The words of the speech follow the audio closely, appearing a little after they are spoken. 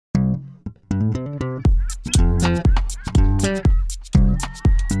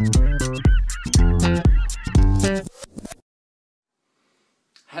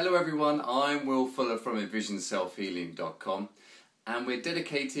everyone, I'm Will Fuller from visionselfhealing.com, and we're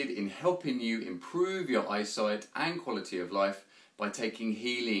dedicated in helping you improve your eyesight and quality of life by taking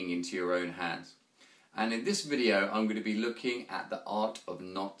healing into your own hands. And in this video I'm going to be looking at the art of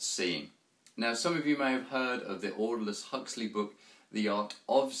not seeing. Now, some of you may have heard of the Aldous Huxley book, The Art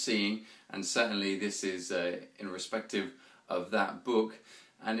of Seeing, and certainly this is in respective of that book.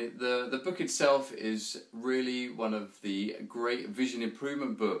 And the book itself is really one of the great vision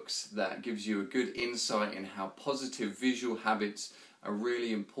improvement books that gives you a good insight in how positive visual habits are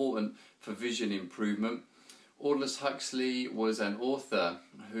really important for vision improvement. Aldous Huxley was an author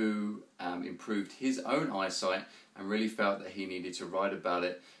who improved his own eyesight and really felt that he needed to write about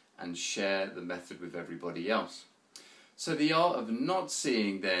it and share the method with everybody else. So the art of not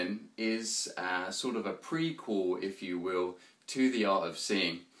seeing then is sort of a prequel, if you will, to the art of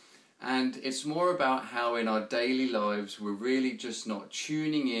seeing. And it's more about how in our daily lives we're really just not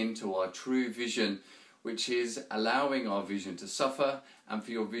tuning in to our true vision, which is allowing our vision to suffer and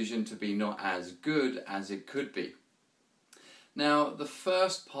for your vision to be not as good as it could be. Now, the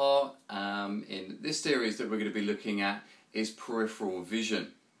first part in this series that we're going to be looking at is peripheral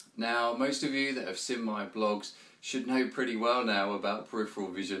vision. Now, most of you that have seen my blogs should know pretty well now about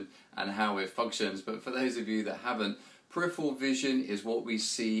peripheral vision and how it functions, but for those of you that haven't, peripheral vision is what we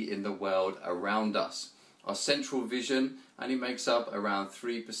see in the world around us. Our central vision only makes up around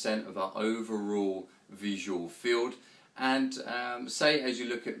 3% of our overall visual field. And say as you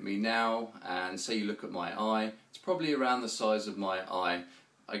look at me now, and say you look at my eye, it's probably around the size of my eye.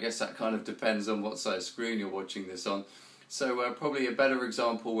 I guess that kind of depends on what size screen you're watching this on. So probably a better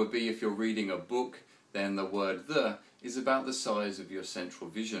example would be if you're reading a book, then the word "the" is about the size of your central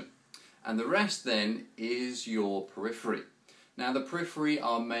vision. And the rest then is your periphery. Now, the periphery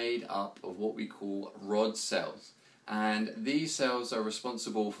are made up of what we call rod cells, and these cells are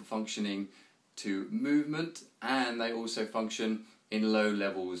responsible for functioning to movement, and they also function in low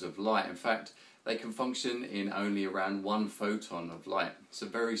levels of light. In fact, they can function in only around 1 photon of light, so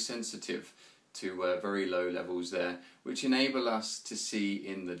very sensitive to very low levels there, which enable us to see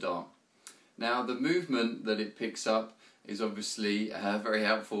in the dark. Now, the movement that it picks up is obviously very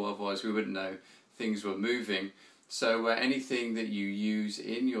helpful, otherwise we wouldn't know things were moving. So anything that you use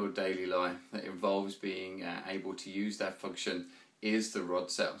in your daily life that involves being able to use that function is the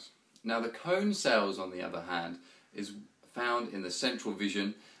rod cells. Now, the cone cells, on the other hand, is found in the central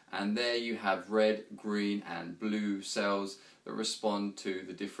vision, and there you have red, green and blue cells that respond to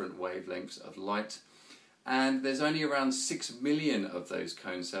the different wavelengths of light. And there's only around 6 million of those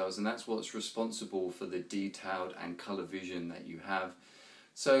cone cells, and that's what's responsible for the detailed and colour vision that you have.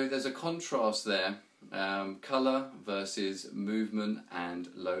 So there's a contrast there, colour versus movement and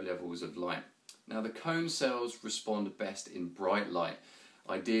low levels of light. Now, the cone cells respond best in bright light,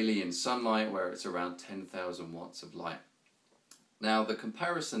 ideally in sunlight where it's around 10,000 watts of light. Now, the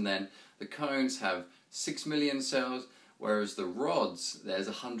comparison then, the cones have 6 million cells, whereas the rods, there's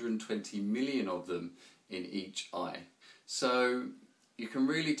 120 million of them in each eye. So you can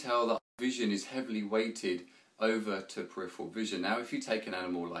really tell that vision is heavily weighted over to peripheral vision. Now, if you take an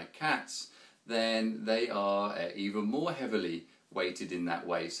animal like cats, then they are even more heavily weighted in that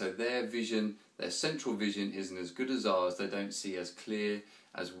way. So their vision, their central vision isn't as good as ours. They don't see as clear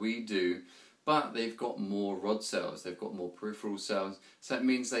as we do, but they've got more rod cells, they've got more peripheral cells, so that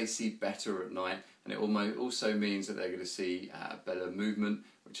means they see better at night, and it also means that they're going to see better movement,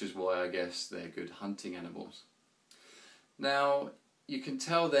 which is why I guess they're good hunting animals. Now, you can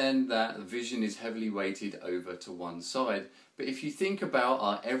tell then that vision is heavily weighted over to one side, but if you think about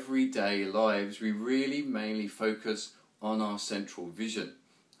our everyday lives, we really mainly focus on our central vision.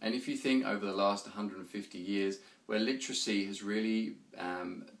 And if you think over the last 150 years, where literacy has really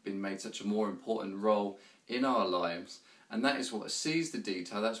been made such a more important role in our lives, and that is what sees the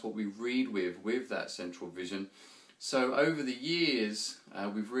detail, that's what we read with that central vision. So over the years,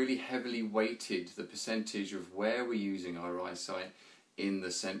 we've really heavily weighted the percentage of where we're using our eyesight in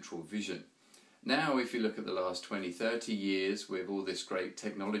the central vision. Now, if you look at the last 20-30 years with all this great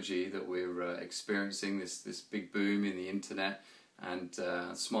technology that we're experiencing, this big boom in the internet and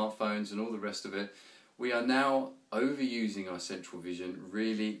smartphones and all the rest of it, we are now overusing our central vision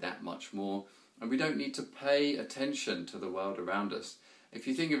really that much more, and we don't need to pay attention to the world around us. If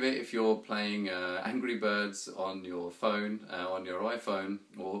you think of it, if you're playing Angry Birds on your phone, on your iPhone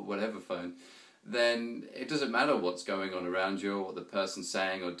or whatever phone, then it doesn't matter what's going on around you or what the person's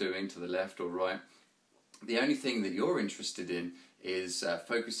saying or doing to the left or right. The only thing that you're interested in is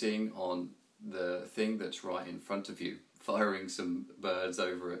focusing on the thing that's right in front of you, firing some birds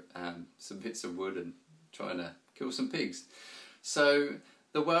over some bits of wood and trying to kill some pigs. So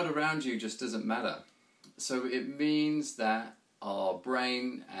the world around you just doesn't matter. So it means that our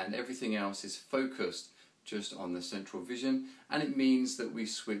brain and everything else is focused just on the central vision, and it means that we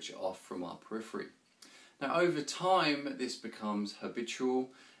switch off from our periphery. Now over time this becomes habitual,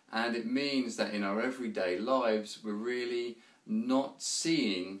 and it means that in our everyday lives we're really not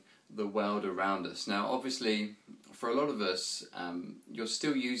seeing the world around us. Now obviously for a lot of us, you're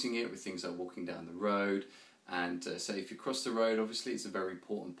still using it with things like walking down the road, and say if you cross the road, obviously it's a very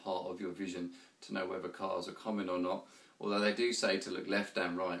important part of your vision to know whether cars are coming or not, although they do say to look left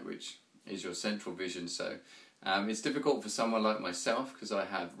and right, which is your central vision. So it's difficult for someone like myself because I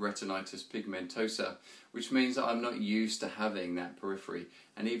have retinitis pigmentosa, which means that I'm not used to having that periphery,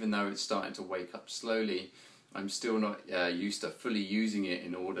 and even though it's starting to wake up slowly, I'm still not used to fully using it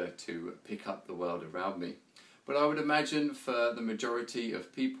in order to pick up the world around me. But I would imagine for the majority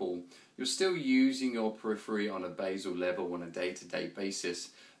of people, you're still using your periphery on a basal level on a day-to-day basis,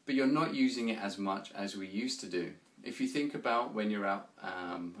 but you're not using it as much as we used to do. If you think about when you're out,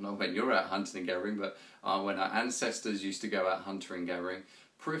 not when you're out hunting and gathering, but when our ancestors used to go out hunting and gathering,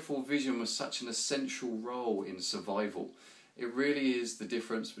 peripheral vision was such an essential role in survival. It really is the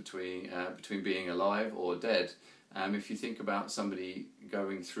difference between being alive or dead. If you think about somebody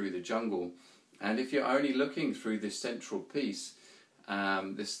going through the jungle, and if you're only looking through this central piece,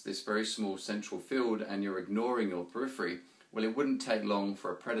 this very small central field, and you're ignoring your periphery, well, it wouldn't take long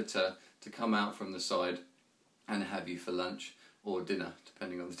for a predator to come out from the side and have you for lunch or dinner,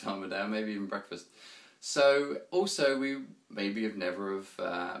 depending on the time of day, or maybe even breakfast. So also we maybe have never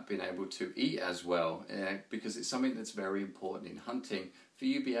been able to eat as well, because it's something that's very important in hunting, for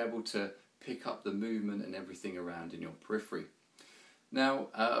you to be able to pick up the movement and everything around in your periphery. Now,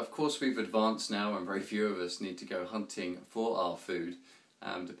 of course we've advanced now, and very few of us need to go hunting for our food,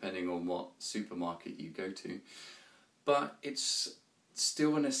 depending on what supermarket you go to. But it's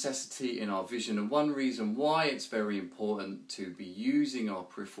still a necessity in our vision, and one reason why it's very important to be using our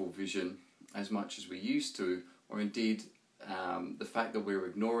peripheral vision as much as we used to, or indeed the fact that we're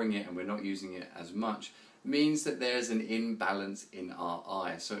ignoring it and we're not using it as much, means that there's an imbalance in our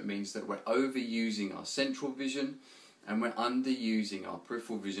eye. So it means that we're overusing our central vision and we're underusing our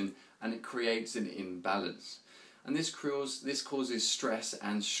peripheral vision, and it creates an imbalance. And this causes stress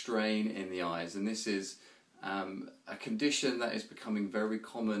and strain in the eyes, and this is a condition that is becoming very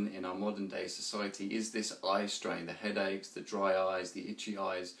common in our modern day society, is this eye strain, the headaches, the dry eyes, the itchy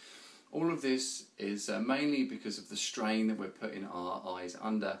eyes. All of this is mainly because of the strain that we're putting our eyes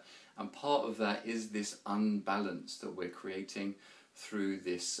under, and part of that is this unbalance that we're creating through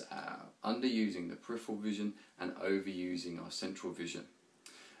this underusing the peripheral vision and overusing our central vision.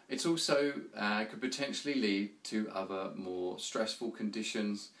 It's also could potentially lead to other more stressful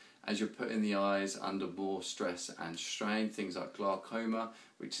conditions as you're putting the eyes under more stress and strain, things like glaucoma,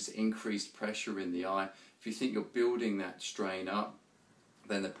 which is increased pressure in the eye. If you think you're building that strain up,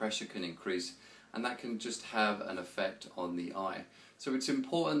 then the pressure can increase, and that can just have an effect on the eye. So it's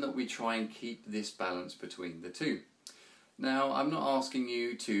important that we try and keep this balance between the two. Now, I'm not asking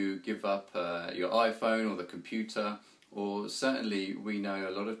you to give up your iPhone or the computer, or certainly we know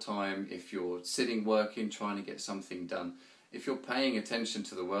a lot of time if you're sitting working trying to get something done, if you're paying attention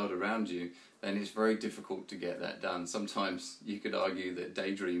to the world around you, then it's very difficult to get that done. Sometimes you could argue that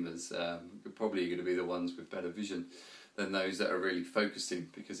daydreamers are probably going to be the ones with better vision than those that are really focusing,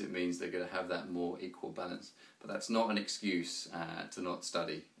 because it means they're going to have that more equal balance. But that's not an excuse to not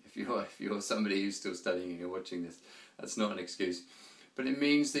study. If you're somebody who's still studying and you're watching this, that's not an excuse. But it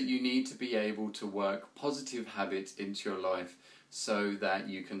means that you need to be able to work positive habits into your life so that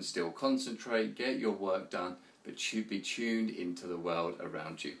you can still concentrate, get your work done, but should be tuned into the world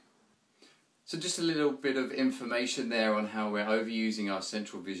around you. So just a little bit of information there on how we're overusing our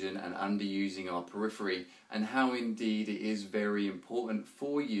central vision and underusing our periphery, and how indeed it is very important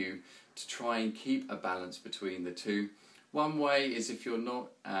for you to try and keep a balance between the two. One way is, if you're not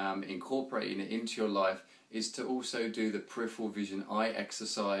incorporating it into your life, is to also do the peripheral vision eye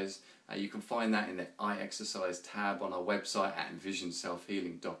exercise. You can find that in the eye exercise tab on our website at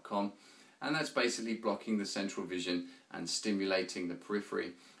visionselfhealing.com. And that's basically blocking the central vision and stimulating the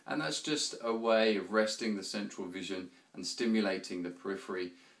periphery. And that's just a way of resting the central vision and stimulating the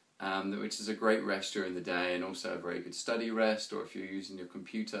periphery, which is a great rest during the day, and also a very good study rest. Or if you're using your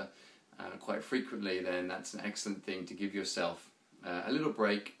computer quite frequently, then that's an excellent thing to give yourself a little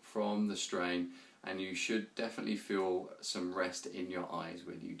break from the strain, and you should definitely feel some rest in your eyes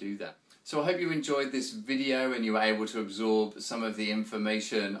when you do that. So I hope you enjoyed this video and you were able to absorb some of the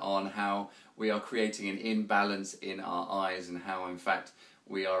information on how we are creating an imbalance in our eyes, and how in fact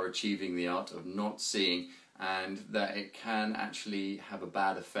we are achieving the art of not seeing and that it can actually have a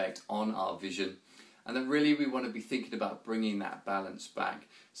bad effect on our vision, and that really we want to be thinking about bringing that balance back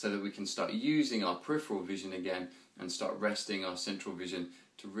so that we can start using our peripheral vision again and start resting our central vision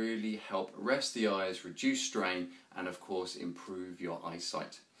to really help rest the eyes, reduce strain, and of course improve your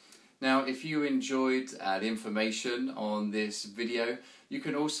eyesight. Now, if you enjoyed the information on this video, you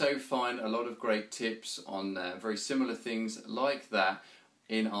can also find a lot of great tips on very similar things like that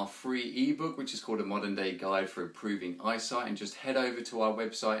in our free ebook, which is called A Modern Day Guide for Improving Eyesight. And just head over to our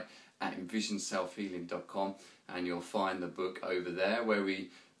website at visionselfhealing.com and you'll find the book over there, where we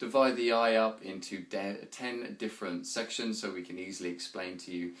divide the eye up into 10 different sections so we can easily explain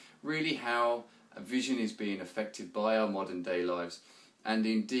to you really how vision is being affected by our modern day lives, and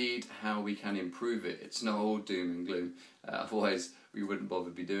indeed how we can improve it. It's not all doom and gloom, otherwise we wouldn't bother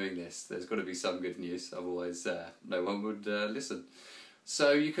be doing this. There's got to be some good news, otherwise no one would listen.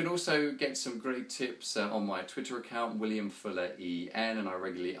 So you can also get some great tips on my Twitter account, William Fuller EN, and I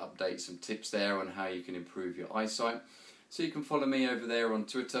regularly update some tips there on how you can improve your eyesight. So you can follow me over there on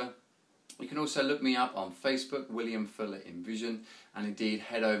Twitter. You can also look me up on Facebook, William Fuller Envision, and indeed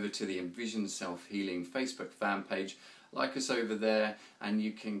head over to the Envision Self Healing Facebook fan page. Like us over there, and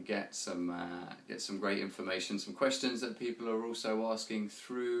you can get some great information, some questions that people are also asking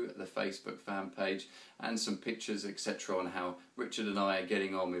through the Facebook fan page, and some pictures, etc., on how Richard and I are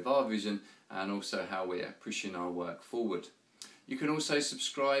getting on with our vision, and also how we're pushing our work forward. You can also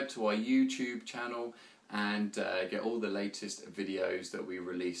subscribe to our YouTube channel and get all the latest videos that we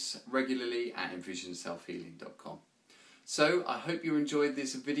release regularly at envisionselfhealing.com. So I hope you enjoyed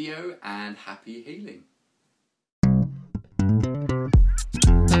this video, and happy healing.